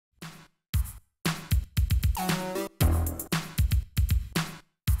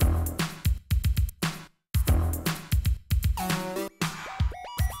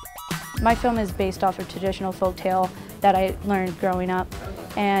My film is based off a traditional folktale that I learned growing up,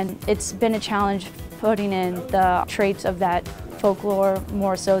 and it's been a challenge putting in the traits of that folklore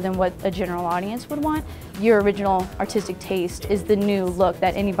more so than what a general audience would want. Your original artistic taste is the new look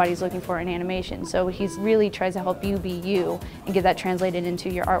that anybody's looking for in animation, so he really tries to help you be you and get that translated into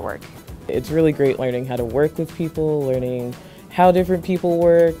your artwork. It's really great learning how to work with people, learning how different people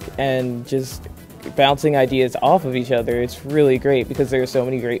work, and just bouncing ideas off of each other. It's really great because there are so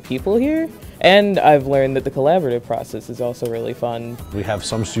many great people here. And I've learned that the collaborative process is also really fun. We have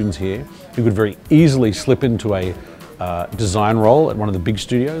some students here who could very easily slip into a design role at one of the big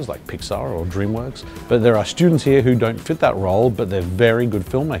studios like Pixar or DreamWorks, but there are students here who don't fit that role, but they're very good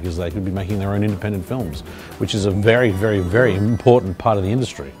filmmakers. They could be making their own independent films, which is a very, very, very important part of the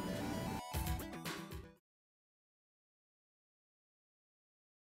industry.